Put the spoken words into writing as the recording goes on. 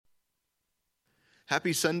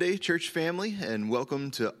Happy Sunday, church family, and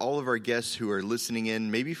welcome to all of our guests who are listening in,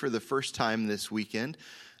 maybe for the first time this weekend.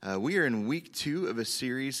 We are in week 2 of a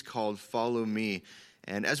series called Follow Me,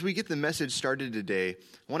 and as we get the message started today,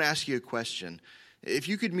 I want to ask you a question. If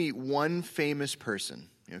you could meet one famous person,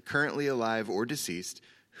 currently alive or deceased,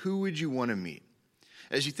 who would you want to meet?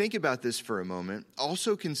 As you think about this for a moment,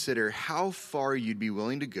 also consider how far you'd be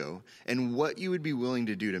willing to go and what you would be willing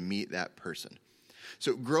to do to meet that person.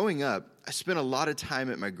 So growing up, I spent a lot of time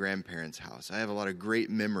at my grandparents' house. I have a lot of great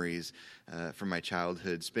memories from my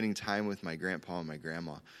childhood, spending time with my grandpa and my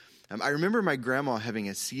grandma. I remember my grandma having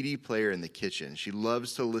a CD player in the kitchen. She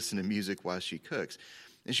loves to listen to music while she cooks.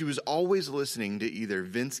 And she was always listening to either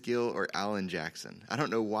Vince Gill or Alan Jackson. I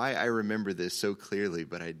don't know why I remember this so clearly,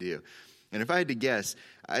 but I do. And if I had to guess,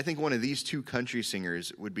 I think one of these two country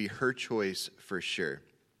singers would be her choice for sure.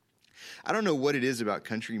 I don't know what it is about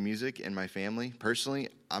country music in my family. Personally,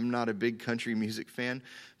 I'm not a big country music fan,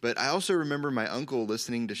 but I also remember my uncle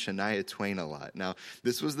listening to Shania Twain a lot. Now,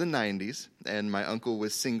 this was the 90s, and my uncle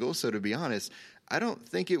was single, so to be honest, I don't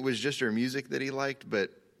think it was just her music that he liked, but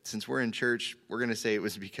since we're in church, we're going to say it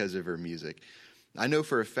was because of her music. I know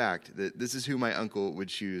for a fact that this is who my uncle would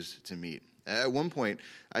choose to meet. At one point,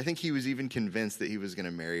 I think he was even convinced that he was going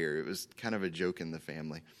to marry her. It was kind of a joke in the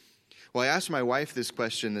family. Well, I asked my wife this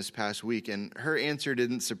question this past week, and her answer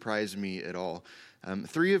didn't surprise me at all.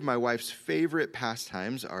 3 of my wife's favorite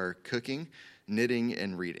pastimes are cooking, knitting,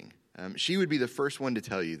 and reading. She would be the first one to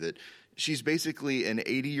tell you that she's basically an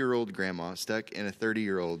 80-year-old grandma stuck in a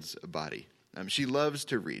 30-year-old's body. She loves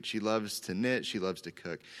to read. She loves to knit. She loves to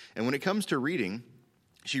cook. And when it comes to reading,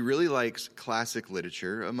 she really likes classic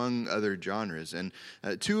literature, among other genres. And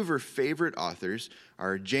 2 of her favorite authors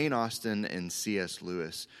are Jane Austen and C.S.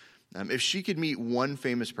 Lewis. If she could meet one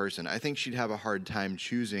famous person, I think she'd have a hard time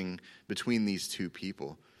choosing between these 2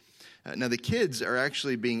 people. Now, the kids are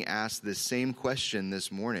actually being asked this same question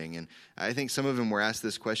this morning, and I think some of them were asked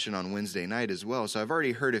this question on Wednesday night as well, so I've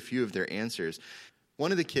already heard a few of their answers.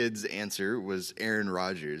 One of the kids' answer was Aaron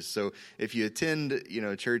Rodgers. So if you attend,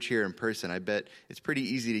 church here in person, I bet it's pretty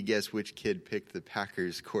easy to guess which kid picked the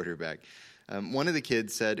Packers quarterback. One of the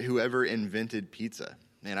kids said whoever invented pizza.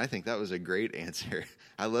 Man, I think that was a great answer.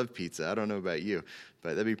 I love pizza. I don't know about you, but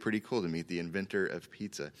that'd be pretty cool to meet the inventor of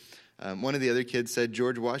pizza. One of the other kids said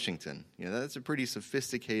George Washington. That's a pretty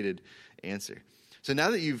sophisticated answer. So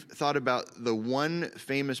now that you've thought about the one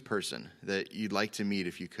famous person that you'd like to meet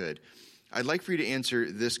if you could, I'd like for you to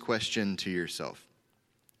answer this question to yourself.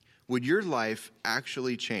 Would your life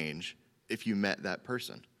actually change if you met that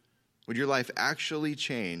person? Would your life actually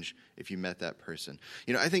change if you met that person?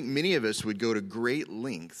 I think many of us would go to great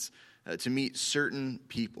lengths to meet certain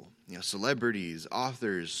people, celebrities,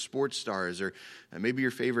 authors, sports stars, or maybe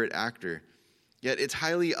your favorite actor. Yet it's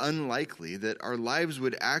highly unlikely that our lives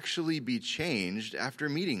would actually be changed after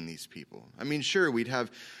meeting these people. I mean, sure, we'd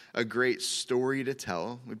have a great story to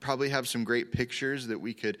tell. We'd probably have some great pictures that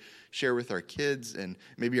we could share with our kids and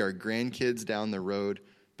maybe our grandkids down the road,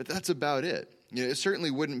 but that's about it. It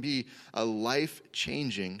certainly wouldn't be a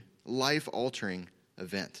life-changing, life-altering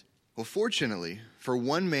event. Well, fortunately, for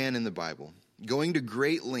one man in the Bible, going to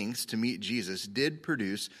great lengths to meet Jesus did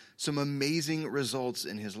produce some amazing results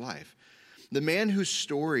in his life. The man whose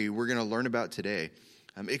story we're going to learn about today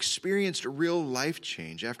experienced real life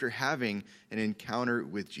change after having an encounter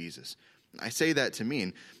with Jesus. I say that to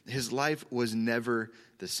mean his life was never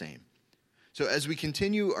the same. So as we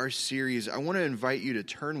continue our series, I want to invite you to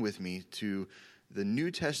turn with me to the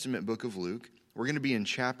New Testament book of Luke. We're going to be in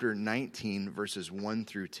chapter 19, verses 1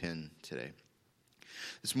 through 10 today.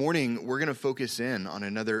 This morning, we're going to focus in on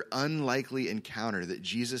another unlikely encounter that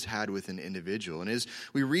Jesus had with an individual. And as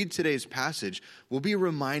we read today's passage, we'll be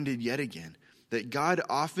reminded yet again that God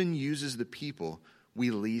often uses the people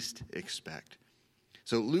we least expect.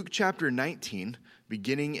 So Luke chapter 19,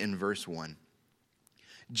 beginning in verse 1.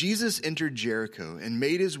 Jesus entered Jericho and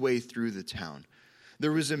made his way through the town.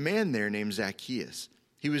 There was a man there named Zacchaeus.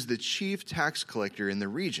 He was the chief tax collector in the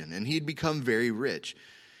region, and he'd become very rich.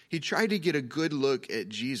 He tried to get a good look at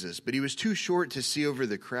Jesus, but he was too short to see over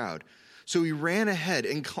the crowd. So he ran ahead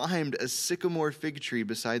and climbed a sycamore fig tree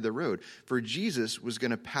beside the road, for Jesus was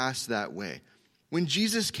going to pass that way. When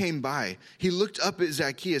Jesus came by, he looked up at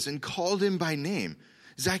Zacchaeus and called him by name.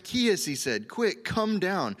 "Zacchaeus," he said, "quick, come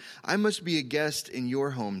down. I must be a guest in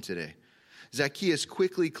your home today." Zacchaeus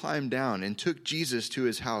quickly climbed down and took Jesus to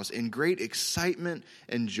his house in great excitement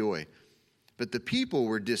and joy. But the people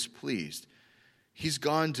were displeased. "He's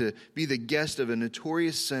gone to be the guest of a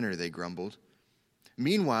notorious sinner," they grumbled.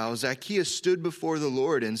 Meanwhile, Zacchaeus stood before the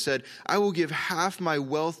Lord and said, "I will give half my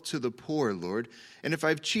wealth to the poor, Lord, and if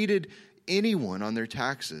I've cheated anyone on their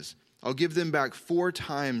taxes, I'll give them back 4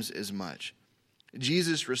 times as much."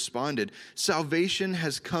 Jesus responded, "Salvation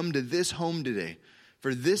has come to this home today,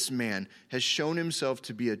 for this man has shown himself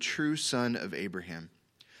to be a true son of Abraham.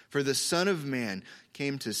 For the Son of Man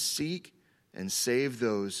came to seek and save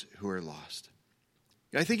those who are lost."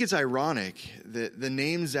 I think it's ironic that the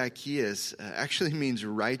name Zacchaeus actually means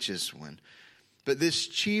righteous one. But this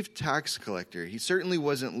chief tax collector, he certainly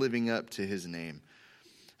wasn't living up to his name.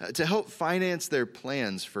 To help finance their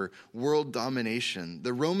plans for world domination,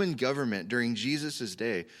 the Roman government during Jesus'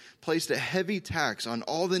 day placed a heavy tax on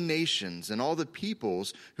all the nations and all the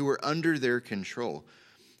peoples who were under their control.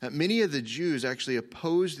 Many of the Jews actually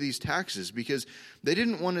opposed these taxes because they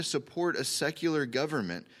didn't want to support a secular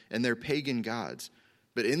government and their pagan gods.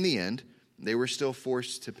 But in the end, they were still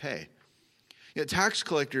forced to pay. Tax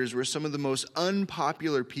collectors were some of the most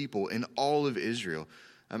unpopular people in all of Israel.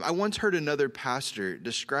 I once heard another pastor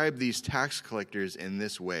describe these tax collectors in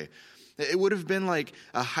this way. It would have been like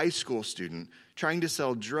a high school student trying to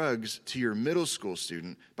sell drugs to your middle school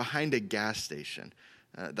student behind a gas station.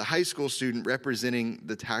 The high school student representing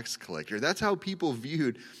the tax collector. That's how people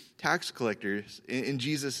viewed tax collectors in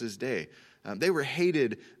Jesus' day. They were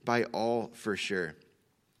hated by all for sure.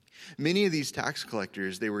 Many of these tax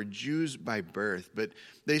collectors, they were Jews by birth, but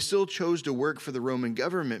they still chose to work for the Roman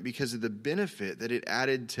government because of the benefit that it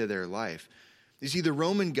added to their life. You see, the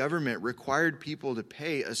Roman government required people to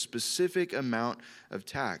pay a specific amount of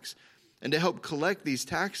tax. And to help collect these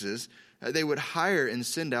taxes, they would hire and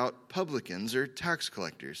send out publicans or tax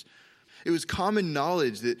collectors. It was common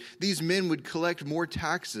knowledge that these men would collect more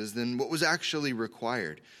taxes than what was actually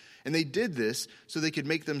required. And they did this so they could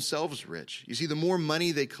make themselves rich. You see, the more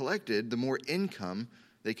money they collected, the more income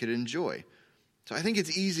they could enjoy. So I think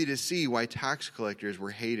it's easy to see why tax collectors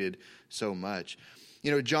were hated so much.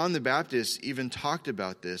 John the Baptist even talked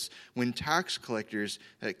about this when tax collectors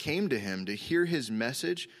came to him to hear his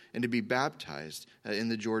message and to be baptized in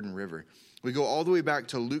the Jordan River. We go all the way back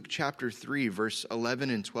to Luke chapter 3, verse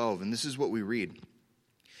 11 and 12, and this is what we read.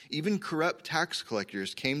 "Even corrupt tax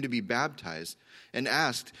collectors came to be baptized and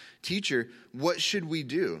asked, 'Teacher, what should we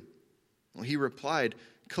do?' Well, he replied,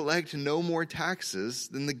 'Collect no more taxes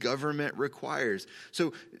than the government requires.'"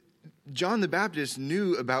 So John the Baptist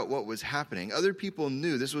knew about what was happening. Other people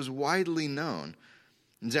knew. This was widely known.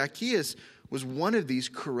 And Zacchaeus was one of these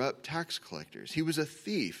corrupt tax collectors. He was a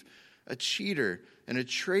thief, a cheater, and a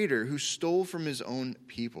traitor who stole from his own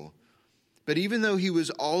people. But even though he was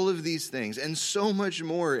all of these things and so much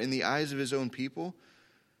more in the eyes of his own people,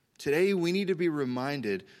 today we need to be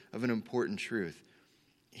reminded of an important truth.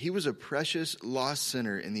 He was a precious lost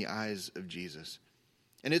sinner in the eyes of Jesus.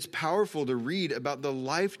 And it's powerful to read about the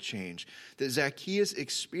life change that Zacchaeus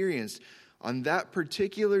experienced on that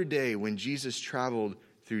particular day when Jesus traveled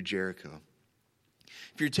through Jericho.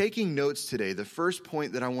 If you're taking notes today, the first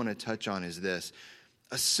point that I want to touch on is this.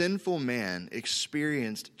 A sinful man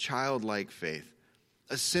experienced childlike faith.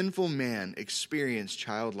 A sinful man experienced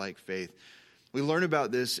childlike faith. We learn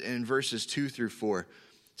about this in verses 2 through 4.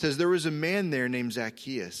 It says, "There was a man there named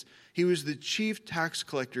Zacchaeus. He was the chief tax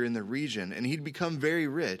collector in the region, and he'd become very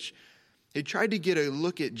rich. He tried to get a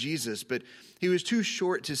look at Jesus, but he was too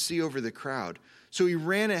short to see over the crowd. So he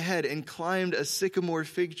ran ahead and climbed a sycamore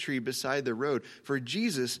fig tree beside the road, for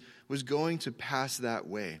Jesus was going to pass that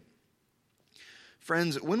way."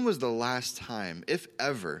 Friends, when was the last time, if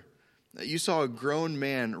ever, that you saw a grown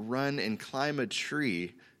man run and climb a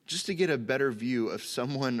tree just to get a better view of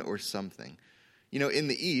someone or something? In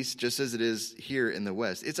the East, just as it is here in the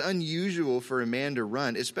West, it's unusual for a man to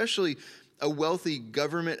run, especially a wealthy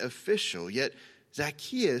government official. Yet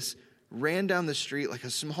Zacchaeus ran down the street like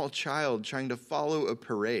a small child trying to follow a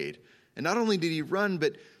parade. And not only did he run,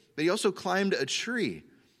 but he also climbed a tree.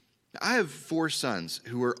 I have 4 sons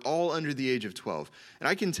who are all under the age of 12. And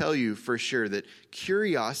I can tell you for sure that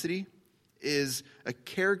curiosity is a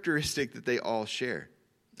characteristic that they all share.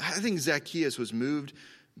 I think Zacchaeus was moved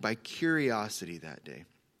by curiosity that day.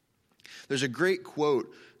 There's a great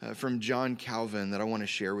quote from John Calvin that I want to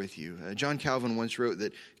share with you. John Calvin once wrote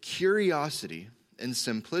that curiosity and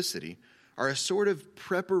simplicity are a sort of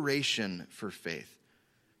preparation for faith.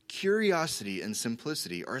 Curiosity and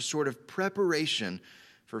simplicity are a sort of preparation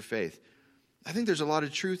for faith. I think there's a lot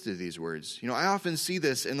of truth to these words. I often see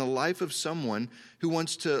this in the life of someone who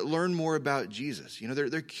wants to learn more about Jesus.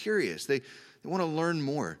 They're curious. They want to learn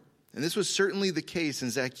more. And this was certainly the case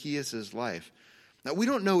in Zacchaeus' life. Now, we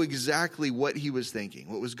don't know exactly what he was thinking,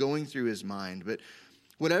 what was going through his mind, but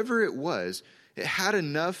whatever it was, it had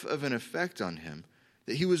enough of an effect on him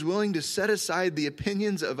that he was willing to set aside the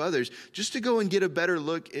opinions of others just to go and get a better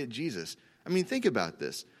look at Jesus. I mean, think about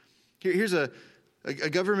this. Here's a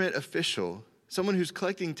government official, someone who's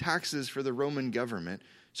collecting taxes for the Roman government,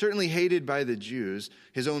 certainly hated by the Jews,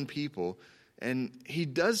 his own people, and he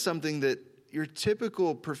does something that your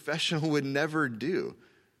typical professional would never do.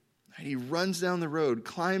 He runs down the road,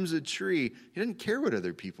 climbs a tree. He doesn't care what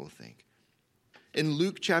other people think. In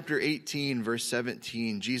Luke chapter 18, verse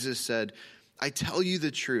 17, Jesus said, "I tell you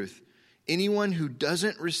the truth, anyone who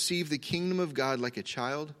doesn't receive the kingdom of God like a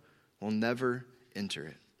child will never enter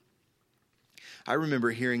it." I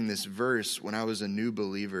remember hearing this verse when I was a new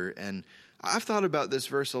believer, and I've thought about this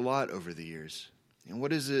verse a lot over the years. And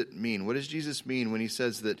what does it mean? What does Jesus mean when he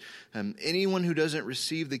says that anyone who doesn't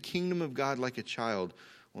receive the kingdom of God like a child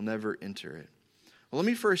will never enter it? Well, let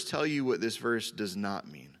me first tell you what this verse does not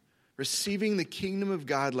mean. Receiving the kingdom of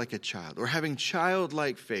God like a child, or having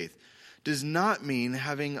childlike faith, does not mean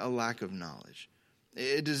having a lack of knowledge.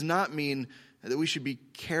 It does not mean that we should be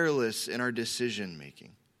careless in our decision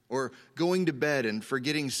making, or going to bed and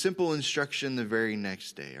forgetting simple instruction the very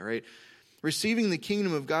next day, all right? Receiving the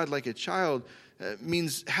kingdom of God like a child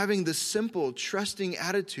means having the simple, trusting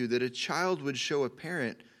attitude that a child would show a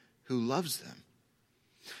parent who loves them.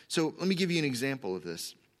 So let me give you an example of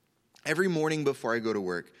this. Every morning before I go to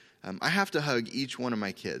work, I have to hug each one of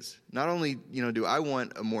my kids. Not only, do I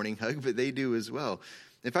want a morning hug, but they do as well.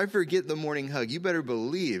 If I forget the morning hug, you better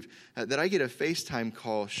believe that I get a FaceTime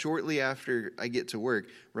call shortly after I get to work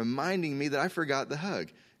reminding me that I forgot the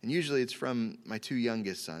hug. And usually it's from my two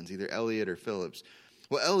youngest sons, either Elliot or Phillips.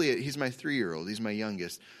 Well, Elliot, he's my 3-year-old. He's my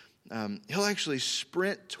youngest. He'll actually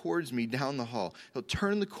sprint towards me down the hall. He'll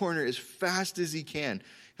turn the corner as fast as he can.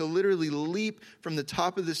 He'll literally leap from the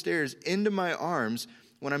top of the stairs into my arms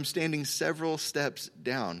when I'm standing several steps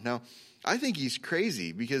down. Now, I think he's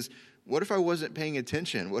crazy because what if I wasn't paying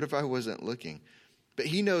attention? What if I wasn't looking? But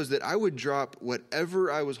he knows that I would drop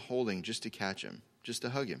whatever I was holding just to catch him, just to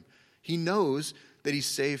hug him. He knows that he's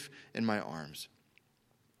safe in my arms.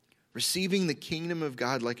 Receiving the kingdom of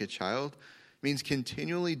God like a child means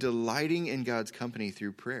continually delighting in God's company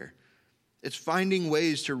through prayer. It's finding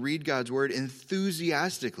ways to read God's word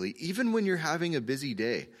enthusiastically, even when you're having a busy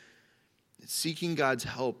day. It's seeking God's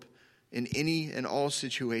help in any and all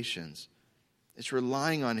situations. It's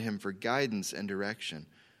relying on him for guidance and direction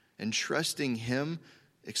and trusting him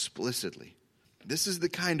explicitly. This is the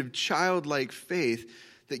kind of childlike faith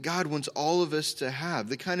that God wants all of us to have,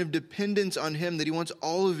 the kind of dependence on him that he wants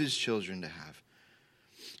all of his children to have.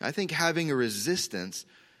 I think having a resistance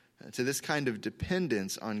to this kind of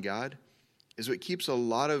dependence on God is what keeps a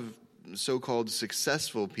lot of so-called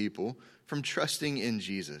successful people from trusting in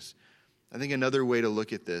Jesus. I think another way to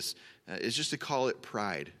look at this is just to call it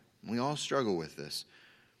pride. We all struggle with this.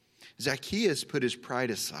 Zacchaeus put his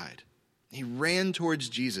pride aside. He ran towards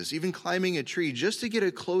Jesus, even climbing a tree just to get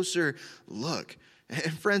a closer look.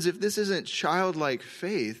 And friends, if this isn't childlike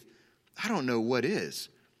faith, I don't know what is.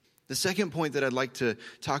 The second point that I'd like to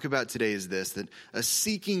talk about today is this, that a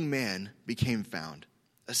seeking man became found.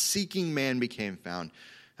 A seeking man became found.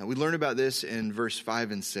 We learn about this in verse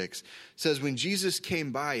 5 and 6. It says, when Jesus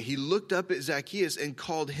came by, he looked up at Zacchaeus and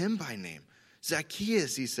called him by name.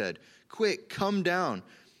 Zacchaeus, he said, quick, come down.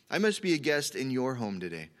 I must be a guest in your home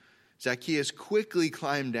today. Zacchaeus quickly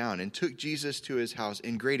climbed down and took Jesus to his house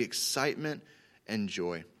in great excitement and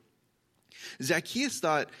joy. Zacchaeus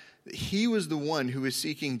thought that he was the one who was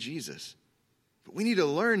seeking Jesus. But we need to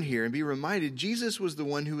learn here and be reminded Jesus was the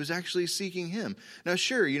one who was actually seeking him. Now,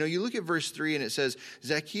 sure, you look at verse 3 and it says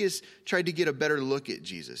Zacchaeus tried to get a better look at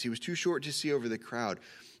Jesus. He was too short to see over the crowd.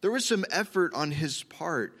 There was some effort on his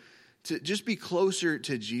part to just be closer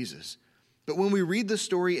to Jesus. But when we read the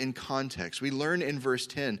story in context, we learn in verse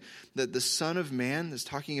 10 that the Son of Man, that's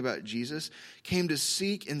talking about Jesus, came to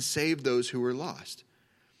seek and save those who were lost.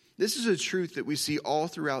 This is a truth that we see all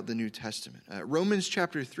throughout the New Testament. Romans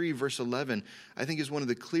chapter 3, verse 11, I think is one of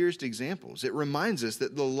the clearest examples. It reminds us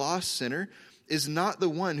that the lost sinner is not the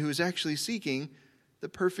one who is actually seeking the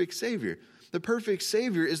perfect Savior. The perfect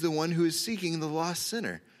Savior is the one who is seeking the lost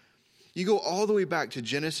sinner. You go all the way back to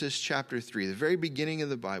Genesis chapter 3, the very beginning of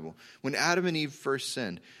the Bible, when Adam and Eve first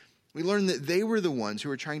sinned. We learn that they were the ones who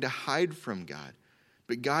were trying to hide from God,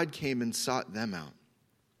 but God came and sought them out.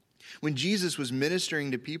 When Jesus was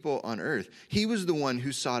ministering to people on earth, he was the one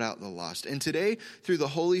who sought out the lost. And today, through the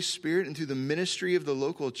Holy Spirit and through the ministry of the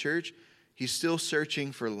local church, he's still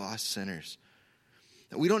searching for lost sinners.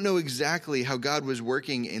 We don't know exactly how God was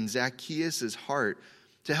working in Zacchaeus' heart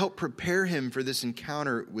to help prepare him for this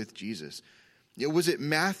encounter with Jesus. Was it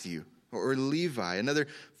Matthew or Levi, another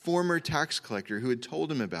former tax collector who had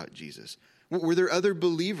told him about Jesus? Were there other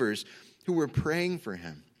believers who were praying for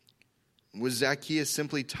him? Was Zacchaeus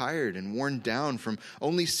simply tired and worn down from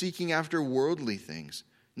only seeking after worldly things,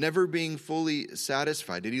 never being fully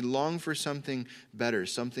satisfied? Did he long for something better,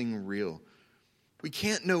 something real? We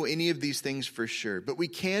can't know any of these things for sure, but we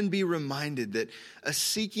can be reminded that a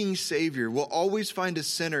seeking Savior will always find a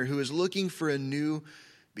sinner who is looking for a new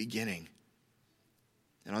beginning.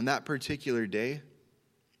 And on that particular day,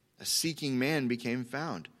 a seeking man became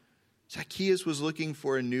found. Zacchaeus was looking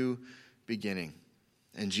for a new beginning,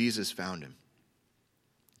 and Jesus found him.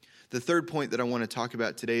 The third point that I want to talk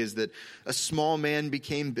about today is that a small man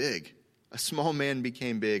became big. A small man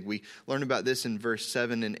became big. We learn about this in verse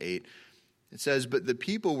 7 and 8. It says, "But the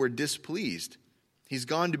people were displeased. He's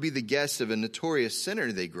gone to be the guest of a notorious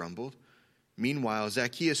sinner," they grumbled. Meanwhile,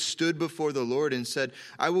 Zacchaeus stood before the Lord and said,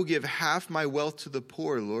 "I will give half my wealth to the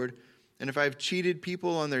poor, Lord, and if I have cheated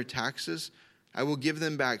people on their taxes, I will give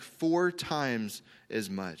them back 4 times as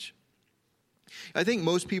much." I think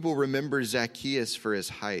most people remember Zacchaeus for his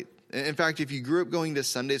height. In fact, if you grew up going to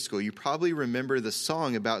Sunday school, you probably remember the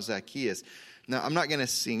song about Zacchaeus. Now, I'm not going to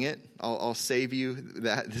sing it. I'll save you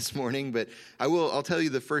that this morning, but I'll tell you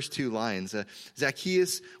the first 2 lines.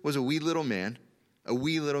 Zacchaeus was a wee little man. A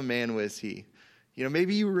wee little man was he.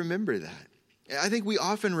 Maybe you remember that. I think we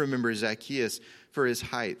often remember Zacchaeus for his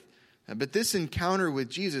height. But this encounter with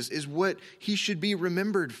Jesus is what he should be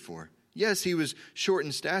remembered for. Yes, he was short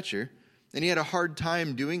in stature, and he had a hard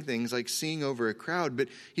time doing things like seeing over a crowd, but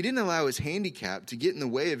he didn't allow his handicap to get in the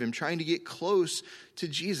way of him trying to get close to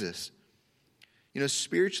Jesus.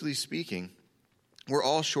 Spiritually speaking, we're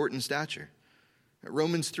all short in stature.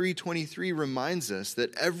 Romans 3:23 reminds us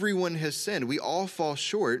that everyone has sinned. We all fall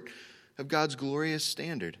short of God's glorious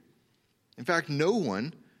standard. In fact, no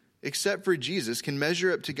one, except for Jesus, can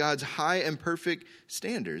measure up to God's high and perfect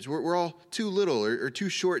standards. We're all too little or too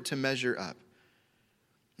short to measure up.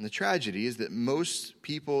 And the tragedy is that most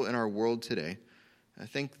people in our world today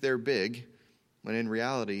think they're big, when in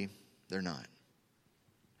reality, they're not.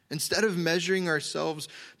 Instead of measuring ourselves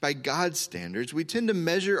by God's standards, we tend to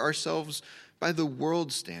measure ourselves by the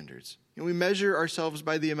world's standards. We measure ourselves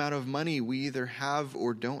by the amount of money we either have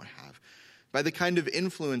or don't have, by the kind of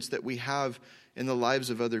influence that we have in the lives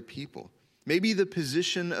of other people, maybe the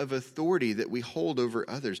position of authority that we hold over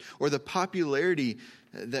others, or the popularity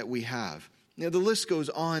that we have. The list goes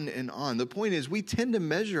on and on. The point is, we tend to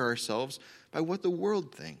measure ourselves by what the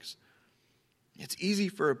world thinks. It's easy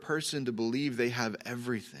for a person to believe they have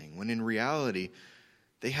everything, when in reality,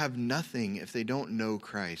 they have nothing if they don't know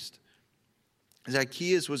Christ.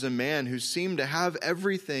 Zacchaeus was a man who seemed to have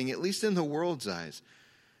everything, at least in the world's eyes.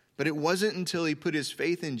 But it wasn't until he put his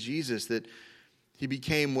faith in Jesus that he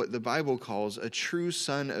became what the Bible calls a true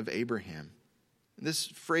son of Abraham. This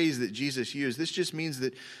phrase that Jesus used, this just means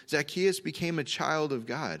that Zacchaeus became a child of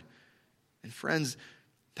God. And friends,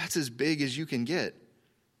 that's as big as you can get.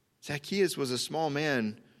 Zacchaeus was a small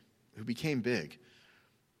man who became big.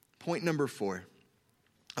 Point number 4,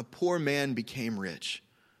 a poor man became rich.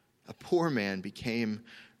 A poor man became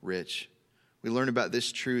rich. We learn about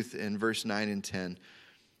this truth in verse 9 and 10.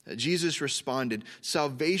 Jesus responded,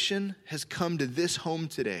 "Salvation has come to this home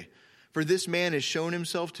today, for this man has shown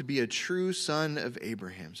himself to be a true son of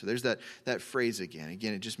Abraham." So there's that phrase again.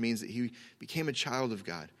 Again, it just means that he became a child of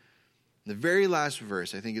God. The very last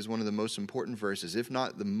verse, I think, is one of the most important verses, if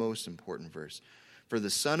not the most important verse. "For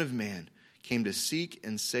the Son of Man came to seek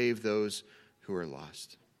and save those who are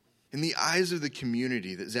lost." In the eyes of the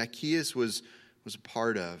community that Zacchaeus was a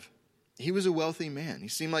part of, he was a wealthy man. He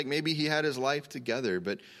seemed like maybe he had his life together,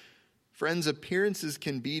 but friends, appearances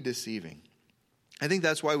can be deceiving. I think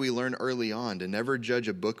that's why we learn early on to never judge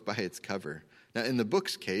a book by its cover. Now, in the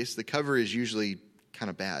book's case, the cover is usually kind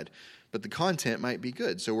of bad, but the content might be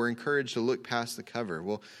good, so we're encouraged to look past the cover.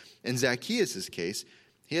 Well, in Zacchaeus' case,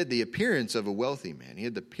 he had the appearance of a wealthy man. He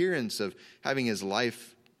had the appearance of having his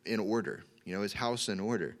life in order, his house in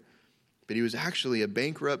order. But he was actually a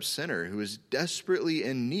bankrupt sinner who was desperately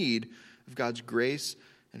in need of God's grace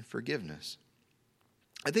and forgiveness.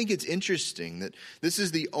 I think it's interesting that this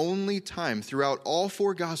is the only time throughout all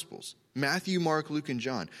 4 Gospels, Matthew, Mark, Luke, and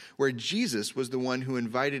John, where Jesus was the one who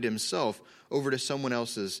invited himself over to someone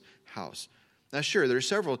else's house. Now, sure, there are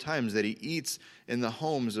several times that he eats in the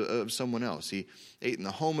homes of someone else. He ate in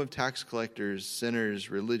the home of tax collectors, sinners,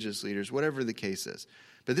 religious leaders, whatever the case is.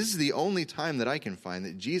 But this is the only time that I can find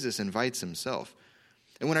that Jesus invites himself.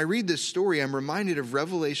 And when I read this story, I'm reminded of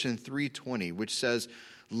Revelation 3:20, which says,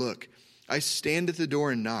 "Look, I stand at the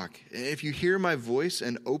door and knock. If you hear my voice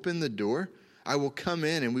and open the door, I will come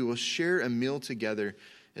in and we will share a meal together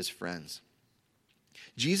as friends."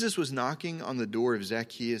 Jesus was knocking on the door of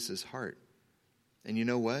Zacchaeus' heart. And you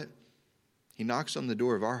know what? He knocks on the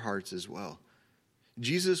door of our hearts as well.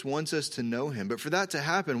 Jesus wants us to know him, but for that to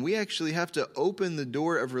happen, we actually have to open the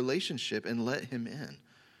door of relationship and let him in.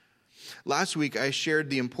 Last week, I shared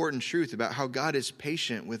the important truth about how God is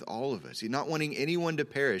patient with all of us. He's not wanting anyone to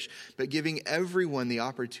perish, but giving everyone the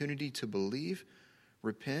opportunity to believe,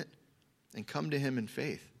 repent, and come to him in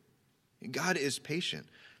faith. God is patient.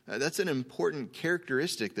 That's an important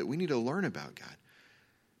characteristic that we need to learn about God.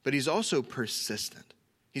 But he's also persistent.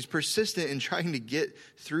 He's persistent in trying to get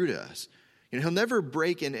through to us. He'll never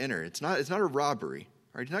break and enter. It's not a robbery.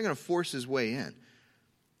 Right? He's not going to force his way in.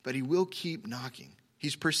 But he will keep knocking.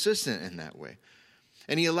 He's persistent in that way.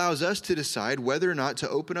 And he allows us to decide whether or not to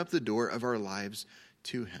open up the door of our lives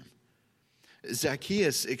to him.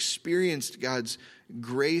 Zacchaeus experienced God's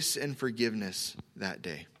grace and forgiveness that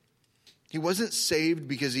day. He wasn't saved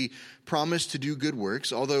because he promised to do good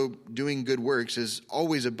works, although doing good works is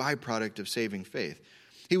always a byproduct of saving faith.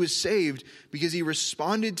 He was saved because he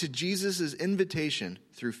responded to Jesus' invitation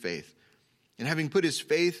through faith. And having put his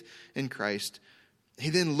faith in Christ,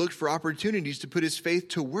 he then looked for opportunities to put his faith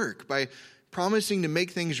to work by promising to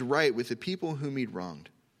make things right with the people whom he'd wronged.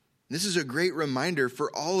 This is a great reminder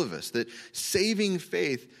for all of us that saving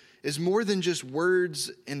faith is more than just words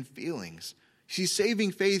and feelings. See,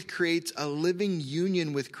 saving faith creates a living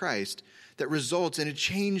union with Christ that results in a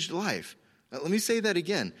changed life. Now, let me say that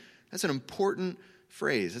again. That's an important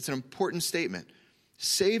phrase. That's an important statement.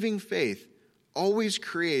 Saving faith always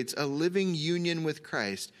creates a living union with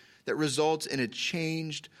Christ that results in a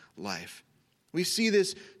changed life. We see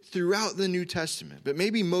this throughout the New Testament, but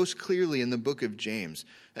maybe most clearly in the book of James.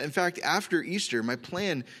 In fact, after Easter, my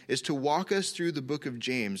plan is to walk us through the book of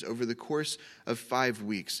James over the course of 5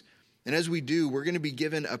 weeks. And as we do, we're going to be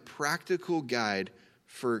given a practical guide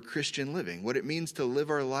for Christian living, what it means to live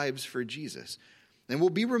our lives for Jesus. And we'll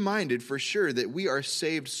be reminded for sure that we are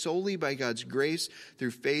saved solely by God's grace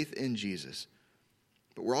through faith in Jesus.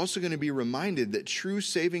 But we're also going to be reminded that true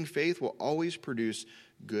saving faith will always produce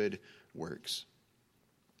good works.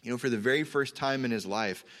 For the very first time in his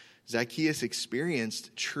life, Zacchaeus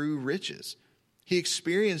experienced true riches. He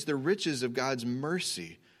experienced the riches of God's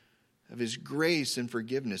mercy, of his grace and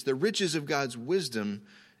forgiveness, the riches of God's wisdom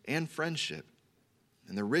and friendship,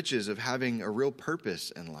 and the riches of having a real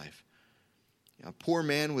purpose in life. A poor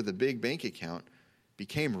man with a big bank account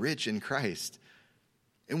became rich in Christ.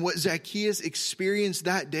 And what Zacchaeus experienced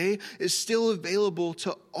that day is still available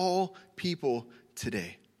to all people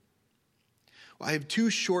today. Well, I have 2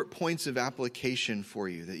 short points of application for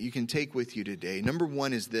you that you can take with you today. Number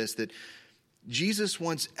 1 is this, that Jesus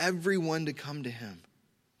wants everyone to come to him.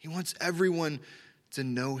 He wants everyone to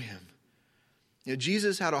know him.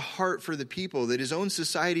 Jesus had a heart for the people that his own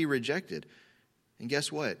society rejected. And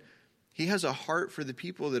guess what? He has a heart for the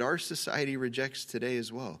people that our society rejects today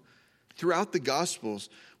as well. Throughout the Gospels,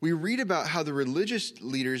 we read about how the religious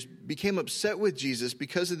leaders became upset with Jesus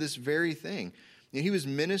because of this very thing. He was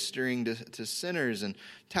ministering to sinners and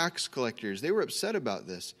tax collectors. They were upset about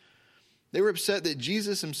this. They were upset that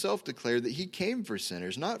Jesus himself declared that he came for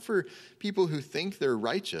sinners, not for people who think they're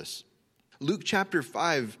righteous. Luke chapter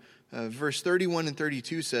 5, verse 31 and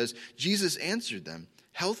 32 says, Jesus answered them,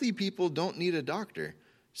 "Healthy people don't need a doctor.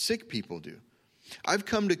 Sick people do. I've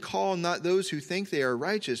come to call not those who think they are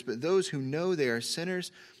righteous, but those who know they are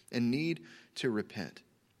sinners and need to repent."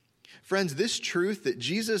 Friends, this truth that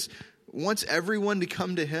Jesus wants everyone to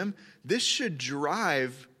come to him, this should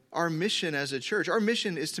drive our mission as a church. Our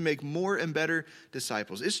mission is to make more and better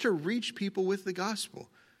disciples. It's to reach people with the gospel.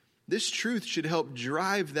 This truth should help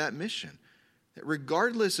drive that mission. That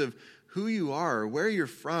regardless of who you are, or where you're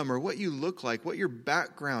from, or what you look like, what your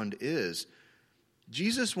background is,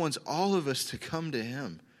 Jesus wants all of us to come to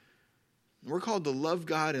him. We're called to love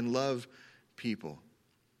God and love people.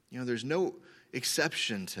 There's no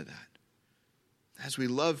exception to that. As we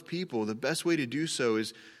love people, the best way to do so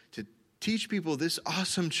is to teach people this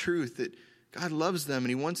awesome truth that God loves them and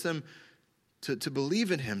he wants them to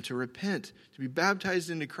believe in him, to repent, to be baptized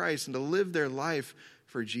into Christ, and to live their life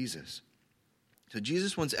for Jesus. So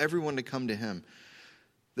Jesus wants everyone to come to him.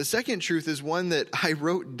 The second truth is one that I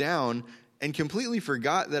wrote down and completely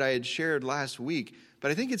forgot that I had shared last week,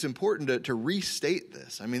 but I think it's important to restate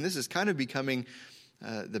this. This is kind of becoming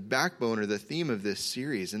the backbone or the theme of this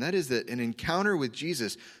series, and that is that an encounter with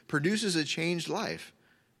Jesus produces a changed life.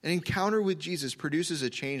 An encounter with Jesus produces a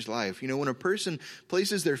changed life. When a person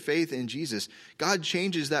places their faith in Jesus, God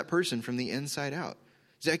changes that person from the inside out.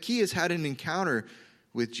 Zacchaeus had an encounter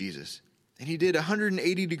with Jesus, and he did a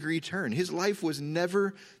 180-degree turn. His life was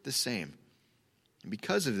never the same. And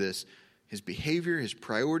because of this, his behavior, his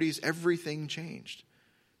priorities, everything changed.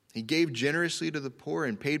 He gave generously to the poor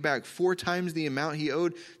and paid back 4 times the amount he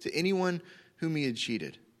owed to anyone whom he had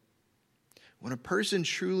cheated. When a person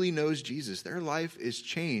truly knows Jesus, their life is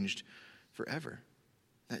changed forever.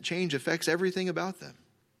 That change affects everything about them.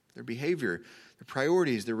 Their behavior, their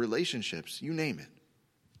priorities, their relationships, you name it.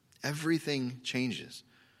 Everything changes.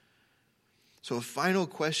 So a final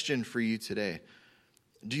question for you today.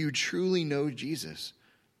 Do you truly know Jesus?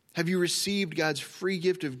 Have you received God's free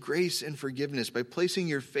gift of grace and forgiveness by placing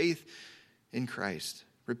your faith in Christ,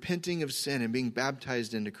 repenting of sin and being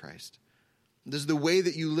baptized into Christ? Does the way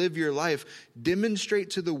that you live your life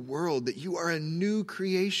demonstrate to the world that you are a new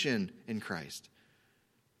creation in Christ?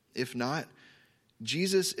 If not,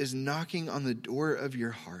 Jesus is knocking on the door of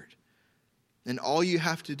your heart. And all you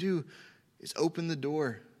have to do is open the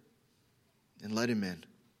door and let him in.